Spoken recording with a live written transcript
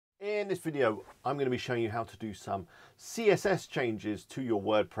In this video, I'm going to be showing you how to do some CSS changes to your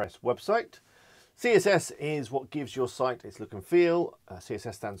WordPress website. CSS is what gives your site its look and feel.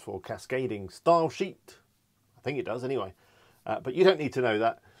 CSS stands for Cascading Style Sheet. I think it does anyway, but you don't need to know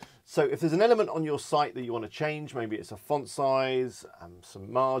that. So if there's an element on your site that you want to change, maybe it's a font size,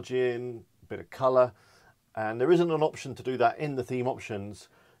 some margin, a bit of color, and there isn't an option to do that in the theme options,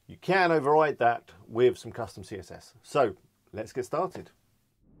 you can override that with some custom CSS. So let's get started.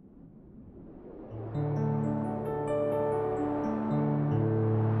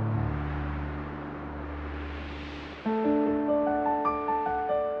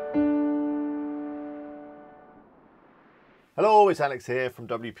 Hello, it's Alex here from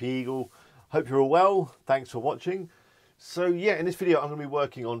WP Eagle. Hope you're all well. Thanks for watching. So yeah, in this video I'm going to be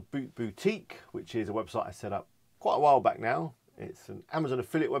working on Boot Boutique, which is a website I set up quite a while back now. It's an Amazon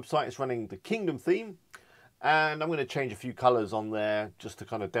affiliate website. It's running the Kingdom theme, and I'm going to change a few colors on there just to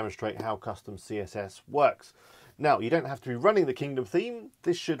kind of demonstrate how custom CSS works. Now, you don't have to be running the Kingdom theme.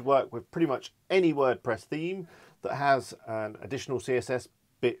 This should work with pretty much any WordPress theme that has an additional CSS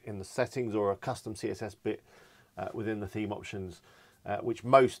bit in the settings or a custom CSS bit within the theme options, which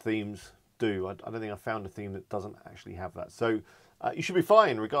most themes do. I don't think I've found a theme that doesn't actually have that. So you should be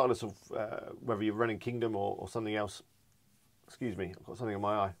fine regardless of whether you're running Kingdom or something else. Excuse me, I've got something in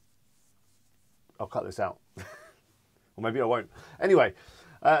my eye. I'll cut this out. Or maybe I won't. Anyway,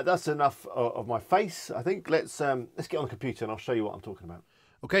 that's enough of my face, I think. Let's get on the computer and I'll show you what I'm talking about.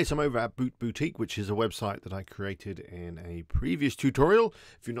 Okay, so I'm over at Boot Boutique, which is a website that I created in a previous tutorial.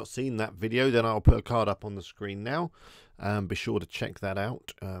 If you've not seen that video, then I'll put a card up on the screen now. Be sure to check that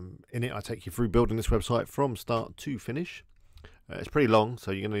out. In it, I take you through building this website from start to finish. It's pretty long, so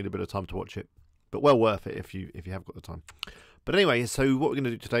you're going to need a bit of time to watch it, but well worth it if you have got the time. But anyway, so what we're going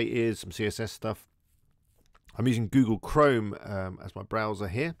to do today is some CSS stuff. I'm using Google Chrome as my browser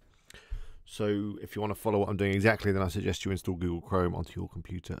here. So if you want to follow what I'm doing exactly, then I suggest you install Google Chrome onto your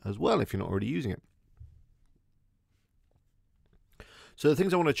computer as well if you're not already using it. So the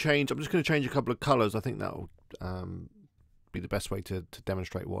things I want to change, I'm just going to change a couple of colors. I think that will be the best way to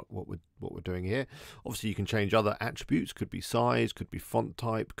demonstrate what we're doing here. Obviously, you can change other attributes. Could be size, could be font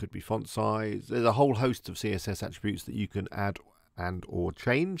type, could be font size. There's a whole host of CSS attributes that you can add and or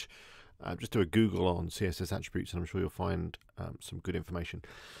change. Just do a Google on CSS attributes and I'm sure you'll find some good information.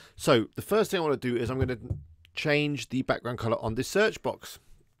 So the first thing I want to do is I'm going to change the background color on this search box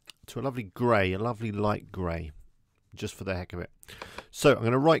to a lovely grey, a lovely light grey, just for the heck of it. So I'm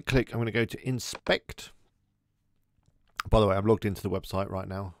going to right click, I'm going to go to inspect. By the way, I'm logged into the website right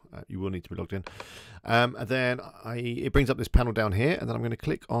now. You will need to be logged in. And then it brings up this panel down here, and then I'm going to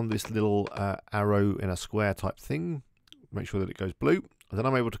click on this little arrow in a square type thing. Make sure that it goes blue. And then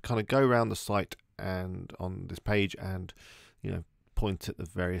I'm able to kind of go around the site and on this page and, you know, point at the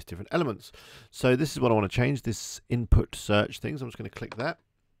various different elements. So this is what I want to change, this input search thing. So I'm just going to click that.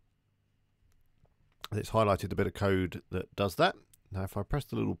 It's highlighted the bit of code that does that. Now if I press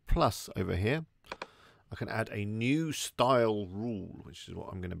the little plus over here, I can add a new style rule, which is what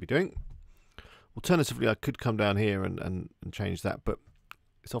I'm going to be doing. Alternatively, I could come down here and change that, but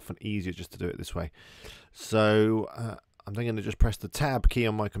it's often easier just to do it this way. So I'm then going to just press the tab key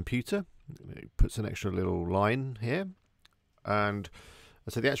on my computer. It puts an extra little line here. And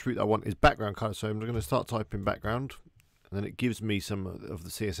so the attribute I want is background color. So I'm going to start typing background, and then it gives me some of the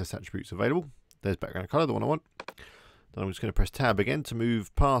CSS attributes available. There's background color, the one I want. Then I'm just going to press tab again to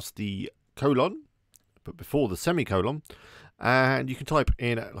move past the colon, but before the semicolon. And you can type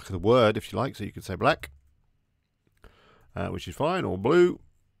in like a word if you like. So you could say black, which is fine, or blue.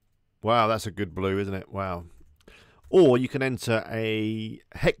 Wow, that's a good blue, isn't it? Wow. Or you can enter a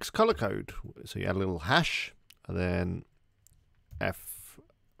hex color code. So you add a little hash, and then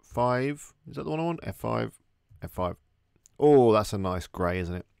F5. Is that the one I want? F5, F5. Oh, that's a nice grey,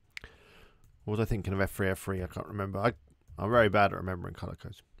 isn't it? What was I thinking of? F3, F3? I can't remember. I'm very bad at remembering color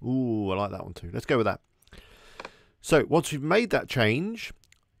codes. Ooh, I like that one too. Let's go with that. So once we've made that change,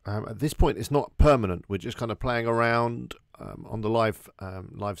 at this point it's not permanent. We're just kind of playing around on the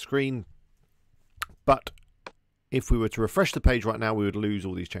live screen. But if we were to refresh the page right now, we would lose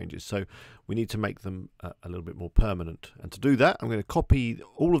all these changes. So we need to make them a little bit more permanent. And to do that, I'm going to copy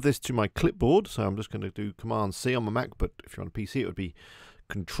all of this to my clipboard. So I'm just going to do Command C on my Mac, but if you're on a PC, it would be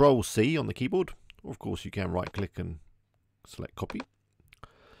Control C on the keyboard. Or of course, you can right click and select copy.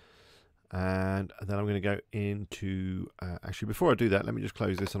 And then I'm going to go into, actually before I do that, let me just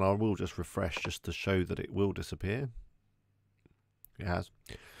close this and I will just refresh just to show that it will disappear. It has.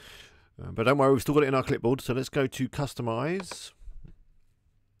 But don't worry, we've still got it in our clipboard. So let's go to customize.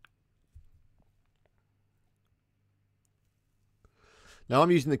 Now I'm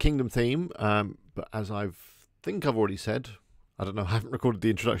using the Kingdom theme, but as I think I've already said, I don't know, I haven't recorded the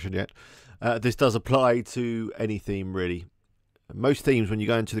introduction yet, this does apply to any theme really. Most themes, when you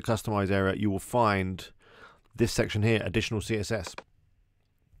go into the customize area, you will find this section here, additional CSS.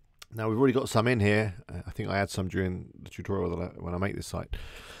 Now we've already got some in here. I think I add some during the tutorial when I make this site.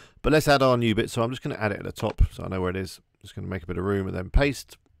 But let's add our new bit. So I'm just going to add it at the top so I know where it is. Just going to make a bit of room and then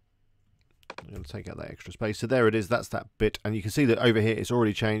paste. I'm going to take out that extra space. So there it is. That's that bit. And you can see that over here it's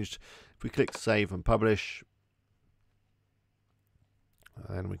already changed. If we click save and publish,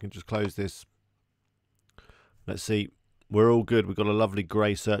 and we can just close this. Let's see. We're all good. We've got a lovely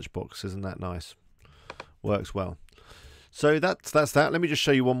grey search box. Isn't that nice? Works well. So that's that. Let me just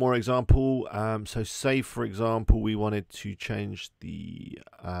show you one more example. So say, for example, we wanted to change the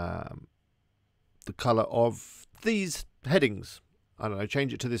color of these headings. I don't know,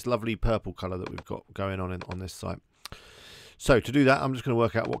 change it to this lovely purple color that we've got going on this site. So to do that, I'm just going to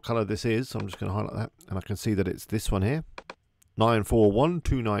work out what color this is. So I'm just going to highlight that, and I can see that it's this one here,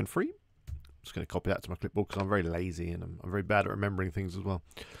 941293. I'm just going to copy that to my clipboard because I'm very lazy and I'm very bad at remembering things as well.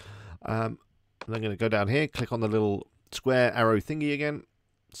 And I'm going to go down here, click on the little square arrow thingy again,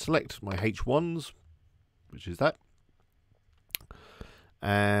 select my H1s, which is that,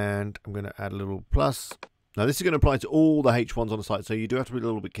 and I'm going to add a little plus. Now this is going to apply to all the H1s on the site, so you do have to be a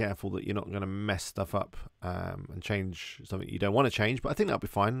little bit careful that you're not going to mess stuff up and change something you don't want to change, but I think that'll be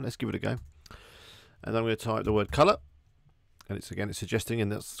fine. Let's give it a go. And then I'm going to type the word color, and it's suggesting in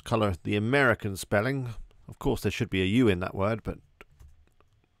this color the American spelling. Of course there should be a U in that word, but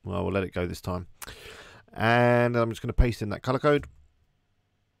well, we'll let it go this time. And I'm just going to paste in that color code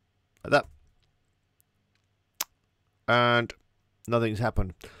like that, and nothing's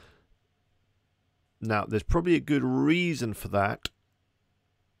happened. Now there's probably a good reason for that.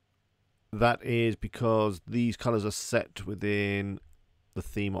 That is because these colors are set within the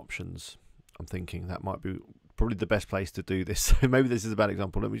theme options. I'm thinking that might be probably the best place to do this. So maybe this is a bad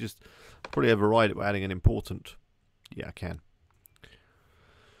example. Let me just probably override it by adding an important. Yeah, I can.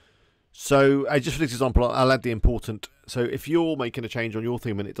 So just for this example, I'll add the important. So if you're making a change on your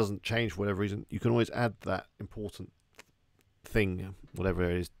theme and it doesn't change for whatever reason, you can always add that important thing, whatever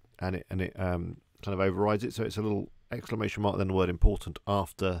it is, and it kind of overrides it. So it's a little exclamation mark, then the word important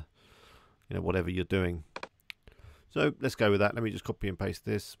after, you know, whatever you're doing. So let's go with that. Let me just copy and paste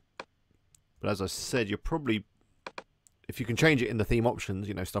this. But as I said, you're probably, if you can change it in the theme options,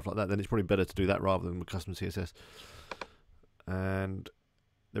 you know, stuff like that, then it's probably better to do that rather than with custom CSS. And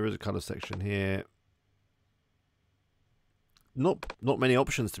there is a color section here. Not many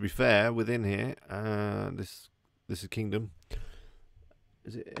options, to be fair, within here. This is Kingdom.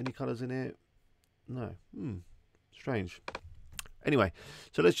 Is it any colors in here? No. Strange. Anyway,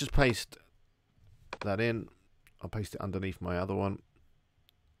 so let's just paste that in. I'll paste it underneath my other one.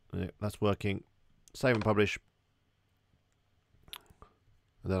 Yeah, that's working. Save and publish.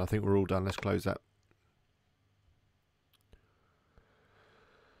 And then I think we're all done. Let's close that.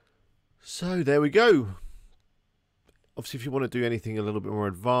 So there we go. Obviously, if you want to do anything a little bit more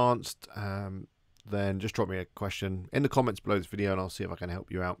advanced, then just drop me a question in the comments below this video and I'll see if I can help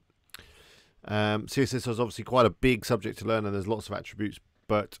you out. CSS is obviously quite a big subject to learn and there's lots of attributes,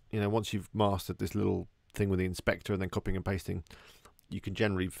 but you know, once you've mastered this little thing with the inspector and then copying and pasting, you can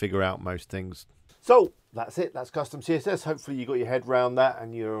generally figure out most things. So that's it. That's custom CSS. Hopefully you got your head around that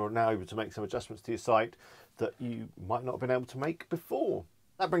and you're now able to make some adjustments to your site that you might not have been able to make before.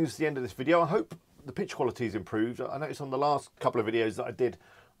 That brings us to the end of this video. I hope the pitch quality is improved. I noticed on the last couple of videos that I did,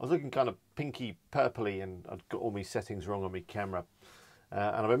 I was looking kind of pinky purpley and I'd got all my settings wrong on my camera.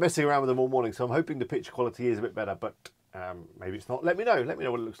 And I've been messing around with them all morning, so I'm hoping the pitch quality is a bit better, but maybe it's not. Let me know. Let me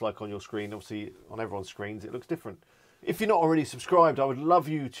know what it looks like on your screen. Obviously, on everyone's screens, it looks different. If you're not already subscribed, I would love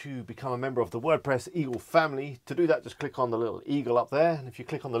you to become a member of the WordPress Eagle family. To do that, just click on the little eagle up there. And if you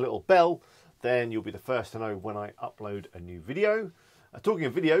click on the little bell, then you'll be the first to know when I upload a new video. Talking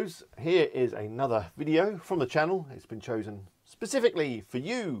of videos, here is another video from the channel. It's been chosen specifically for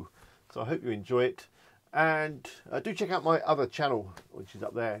you, so I hope you enjoy it. And do check out my other channel, which is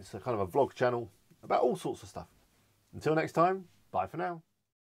up there. It's a kind of a vlog channel about all sorts of stuff. Until next time, bye for now.